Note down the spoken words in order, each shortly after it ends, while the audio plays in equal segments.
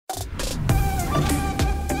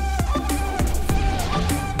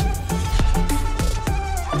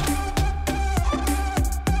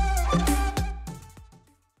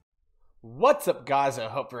What's up, guys? I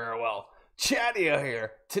hope you're well. Chadeo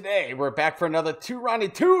here. Today, we're back for another Ronnie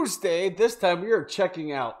Tuesday. This time, we are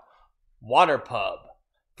checking out Water Pub.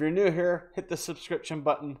 If you're new here, hit the subscription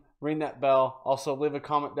button, ring that bell. Also, leave a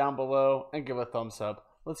comment down below and give a thumbs up.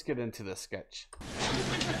 Let's get into this sketch.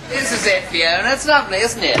 This is it, Fiona. It's lovely,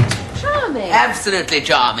 isn't it? Charming. Absolutely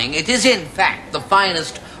charming. It is, in fact, the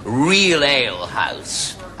finest real ale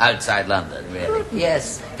house outside London, really.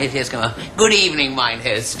 Yes, it is. Come on. Good evening, mine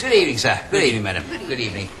host. Good evening, sir. Good evening, madam. Good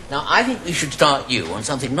evening. Now, I think we should start you on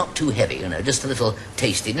something not too heavy, you know, just a little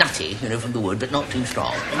tasty, nutty, you know, from the wood, but not too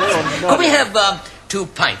strong. Could we have 2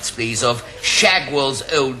 pints, please, of Shagwell's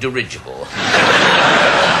Old Dirigible?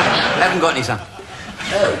 I haven't got any, sir.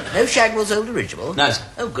 Oh, no Shagwell's Old Dirigible? No, sir.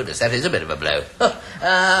 Oh, goodness, that is a bit of a blow.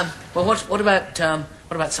 Well, what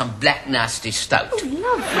about some black nasty stout? Oh,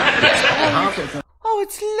 lovely. Yes, Oh,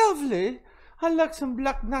 it's lovely. I like some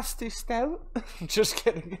black nasty stout. Just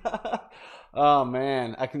kidding. Oh,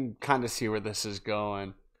 man. I can kind of see where this is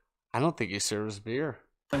going. I don't think he serves beer.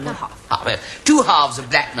 half. 2 halves of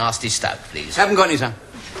black nasty stout, please. Haven't got any, sir.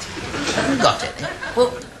 Haven't got any.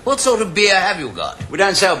 Well, what sort of beer have you got? We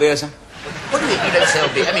don't sell beer, sir. What do you mean you don't sell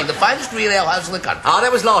beer? I mean, the finest real ale house in the country. Ah,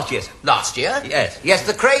 that was last year, sir. Last year? Yes. Yes,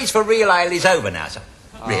 the craze for real ale is over now, sir.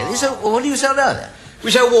 Really? So, what do you sell now, then?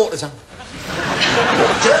 We sell water, sir.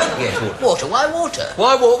 Water? Yes, water. Water? Why water?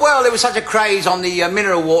 Why water? Well, there was such a craze on the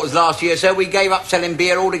mineral waters last year, so we gave up selling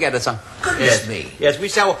beer altogether, sir. Goodness me. Yes,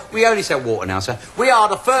 we only sell water now, sir. We are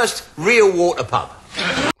the first real water pub.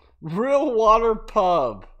 Real Water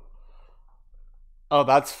Pub. Oh,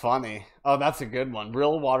 that's funny. Oh, that's a good one.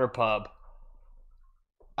 Real Water Pub.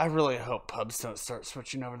 I really hope pubs don't start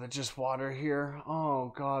switching over to just water here.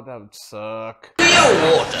 Oh, God, that would suck. Real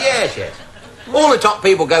water? Yes, yes. All the top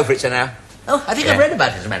people go for it, sir, now. Oh, I think I've read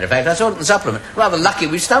about it, as a matter of fact. I saw it in the supplement. Rather lucky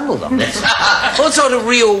we stumbled on this. What sort of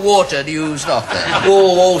real water do you stock there?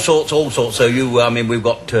 Oh, all sorts. So we've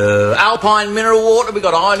got Alpine mineral water, we've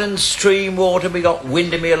got Island stream water, we've got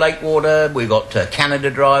Windermere lake water, we've got Canada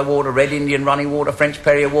dry water, Red Indian running water, French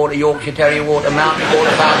Perrier water, Yorkshire Terrier water, Mountain water,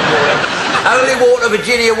 Fountain water, Only water,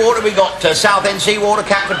 Virginia water, we've got South End sea water,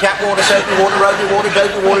 Catford tap water, soapy water, roby water,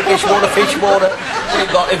 dopey water, dish water, fish water,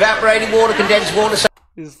 we've got evaporating water, condensed water.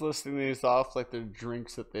 He's listing these off like they're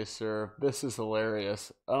drinks that they serve. This is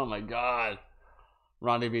hilarious. Oh my God.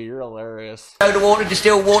 Ronnie B, you're hilarious. Soda water,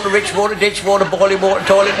 distilled water, rich water, ditch water, boiling water,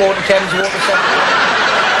 toilet water, Thames water,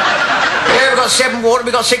 yeah, we've got 7 water,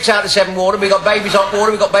 we've got 6 out of 7 water, we've got baby's hot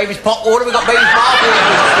water, we've got baby's pot water, we've got baby's bath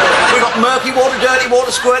water, we've got murky water, dirty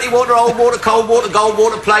water, squirty water, old water, cold water, gold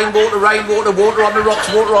water, plain water, rain water, water on the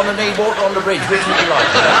rocks, water on the knee, water on the bridge. Which would you like?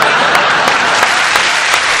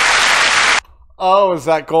 Oh, is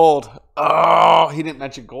that gold? Oh, he didn't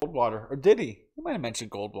mention gold water. Or did he? He might have mentioned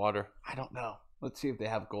gold water. I don't know. Let's see if they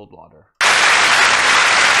have gold water.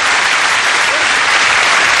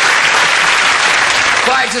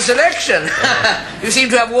 Quite a selection. You seem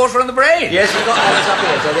to have water on the brain. Yes, we've got others up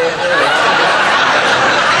here, so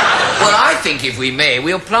Well, I think, if we may,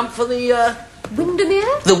 we'll plump for the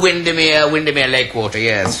Windermere? The Windermere lake water,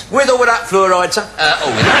 yes. With or without fluoride, sir?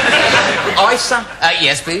 With that. Ice, sir?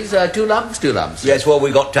 Yes, please. 2 lumps, 2 lumps. Yes, well,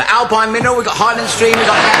 we've got Alpine Mineral, we've got Highland Stream, we've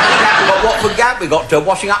got Gap, we've got Watford Gap, we've got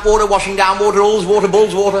washing up water, washing down water, Alls water,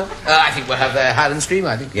 Bulls water. I think we'll have Highland Stream,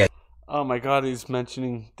 I think. Yes. Oh my God, he's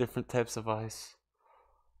mentioning different types of ice.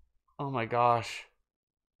 Oh my gosh.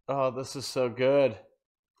 Oh, this is so good.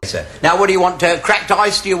 Yes, sir. Now, what do you want? Cracked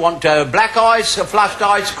ice? Do you want black ice, flushed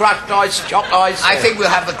ice, crushed ice, chopped ice? I think we'll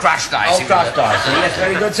have the crushed ice. Oh, crushed ice. Yes,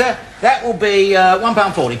 very good, sir. That will be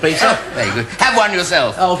 £1.40, please, sir. Very good. Have one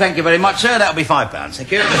yourself. Oh, thank you very much, sir. That'll be £5.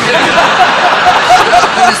 Thank you.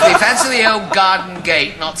 Honestly, fancy the old garden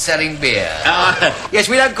gate not selling beer. Yes,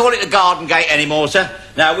 we don't call it the garden gate anymore, sir.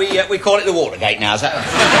 No, we call it the water gate now, sir.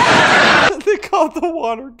 They call it the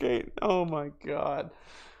water gate. Oh my God.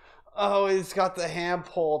 Oh, he's got the hand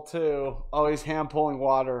pull too. Oh, he's hand pulling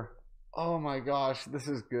water. Oh my gosh, this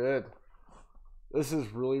is good. This is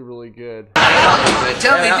really, really good.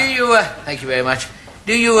 Tell me, do you? Thank you very much.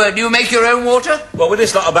 Do you make your own water? Well, with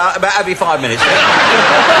this lot about every 5 minutes.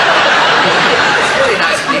 Very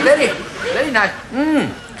nice, very nice.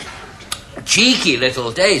 Cheeky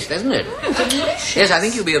little taste, isn't it? Yes, I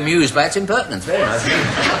think you'll be amused by its impertinence. Very nice.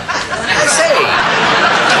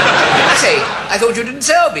 I say, I thought you didn't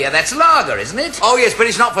sell beer. That's lager, isn't it? Oh, yes, but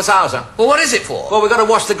it's not for sale, sir. Well, what is it for? Well, we've got to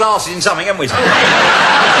wash the glasses in something, haven't we, sir?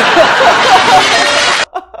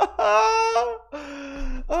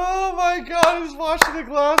 Oh my God, he's washing the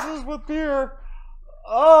glasses with beer.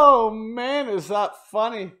 Oh man, is that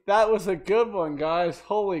funny? That was a good one, guys.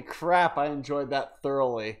 Holy crap, I enjoyed that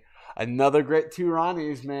thoroughly. Another great two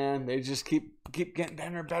Ronnies, man. They just keep getting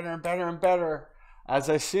better and better and better and better as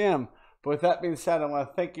I see them. But with that being said, I want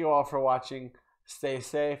to thank you all for watching. Stay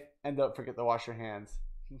safe, and don't forget to wash your hands.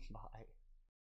 Bye.